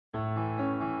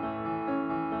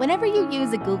Whenever you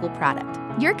use a Google product,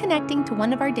 you're connecting to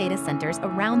one of our data centers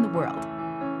around the world.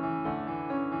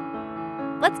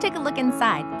 Let's take a look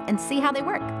inside and see how they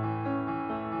work.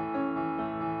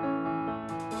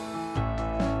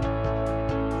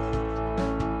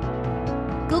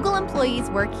 Google employees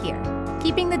work here,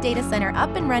 keeping the data center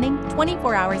up and running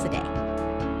 24 hours a day.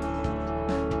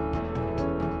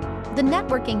 The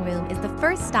networking room is the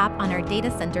first stop on our data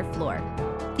center floor.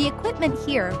 The equipment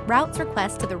here routes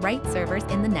requests to the right servers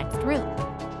in the next room.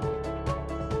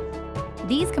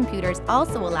 These computers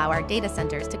also allow our data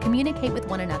centers to communicate with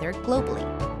one another globally.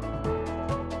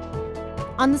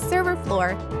 On the server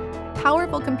floor,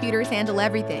 powerful computers handle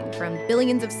everything from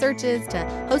billions of searches to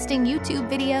hosting YouTube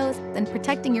videos and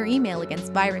protecting your email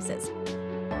against viruses.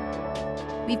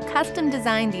 We've custom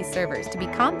designed these servers to be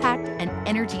compact and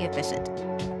energy efficient.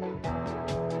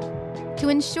 To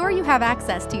ensure you have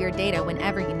access to your data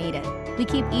whenever you need it, we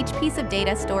keep each piece of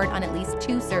data stored on at least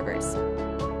 2 servers.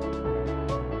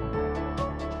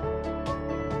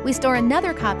 We store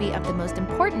another copy of the most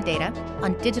important data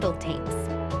on digital tapes.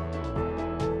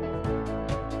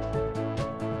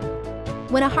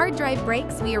 When a hard drive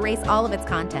breaks, we erase all of its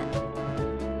content.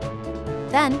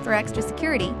 Then, for extra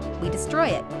security, we destroy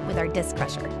it with our disk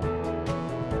crusher.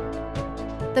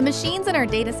 The machines in our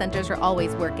data centers are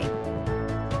always working.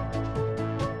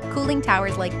 Cooling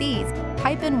towers like these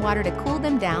pipe in water to cool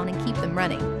them down and keep them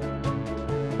running.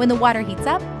 When the water heats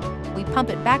up, we pump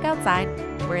it back outside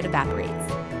where it evaporates.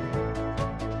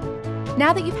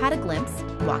 Now that you've had a glimpse,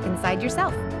 walk inside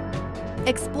yourself.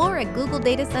 Explore a Google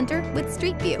data center with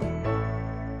Street View.